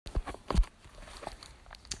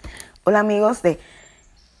Hola amigos de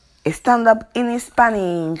Stand Up in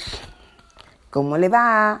Spanish. ¿Cómo le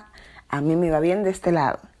va? A mí me va bien de este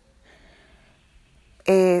lado.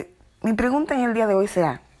 Mi pregunta en el día de hoy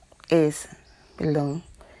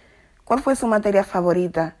 ¿cuál fue su materia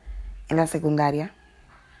favorita en la secundaria?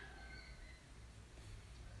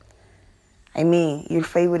 I mean, your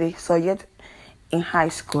favorite subject in high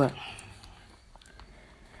school.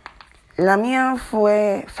 La mía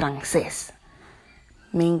fue francés.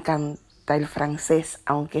 Me encanta el francés,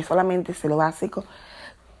 aunque solamente sé lo básico.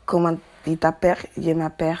 Comment tu t'appelles? Je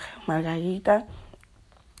m'appelle Margarita.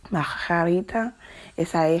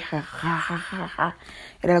 Esa es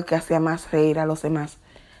era lo que hacía más reír a los demás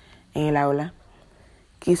en el aula.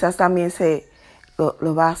 Quizás también sé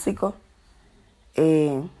lo básico.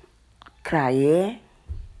 Crayer,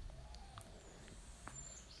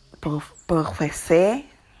 professeur,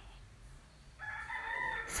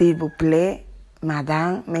 s'il vous plaît,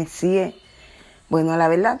 madame, monsieur. Bueno, la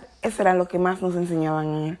verdad, eso era lo que más nos enseñaban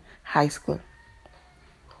en el high school.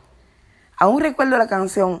 Aún recuerdo la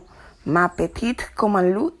canción Ma petite comme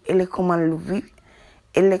loup, elle est comme loup,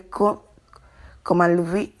 elle est comme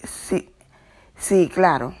loup. Sí,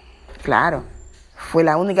 claro. Fue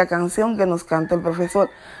la única canción que nos cantó el profesor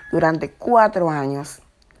durante 4 años.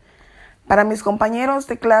 Para mis compañeros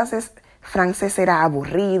de clases, francés era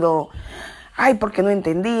aburrido. Porque no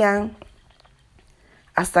entendían.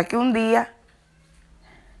 Hasta que un día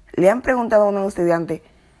le han preguntado a un estudiante,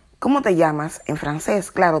 ¿cómo te llamas? En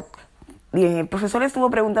francés, claro. Bien, el profesor estuvo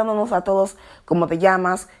preguntándonos a todos, ¿cómo te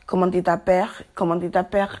llamas? ¿Comment tu t'appelles? ¿Comment tu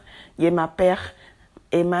t'appelles? Je m'appelle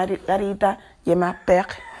Margarita, je m'appelle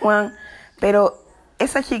Juan. Pero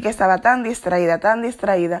esa chica estaba tan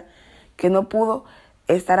distraída, que no pudo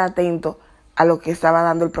estar atento a lo que estaba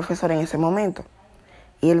dando el profesor en ese momento.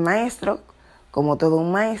 Y el maestro, como todo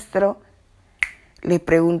un maestro, le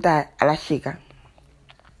pregunta a la chica,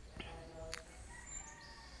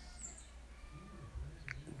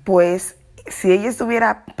 pues si ella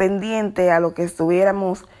estuviera pendiente a lo que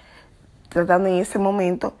estuviéramos tratando en ese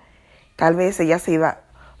momento, tal vez ella se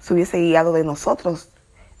hubiese guiado de nosotros,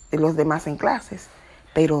 de los demás en clases.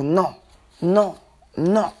 Pero no.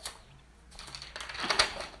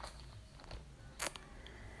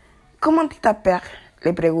 ¿Cómo tu t'appelles?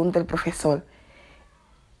 Le pregunta el profesor.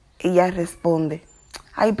 Ella responde,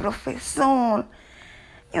 ay, profesor,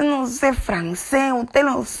 yo no sé francés, usted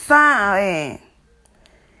lo sabe.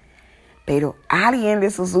 Pero alguien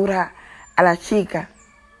le susurra a la chica,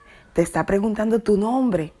 te está preguntando tu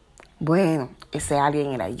nombre. Bueno, ese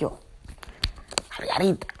alguien era yo,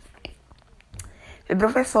 Margarita. El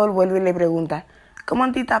profesor vuelve y le pregunta,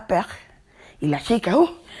 ¿cómo tu t'appelles? Y la chica,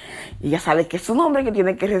 ella sabe que es su nombre, que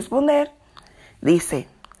tiene que responder. Dice,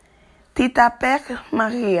 tu t'appelles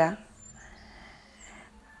María.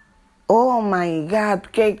 Oh my God,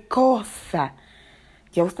 qué cosa.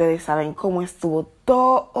 Ya ustedes saben cómo estuvieron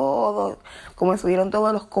todos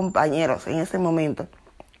los compañeros en ese momento.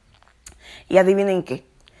 Y adivinen qué,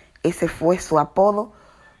 ese fue su apodo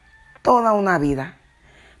toda una vida.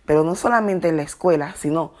 Pero no solamente en la escuela,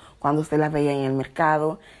 sino cuando usted la veía en el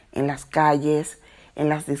mercado, en las calles, en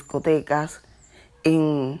las discotecas,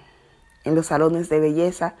 en los salones de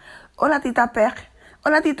belleza. Hola, tita Per.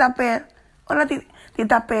 Hola, tita Per. Hola,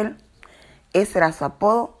 tita Per. Ese era su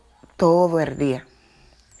apodo todo el día.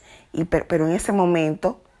 Pero en ese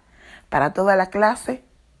momento, para toda la clase,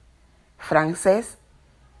 francés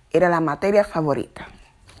era la materia favorita.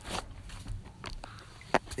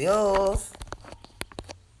 Adiós.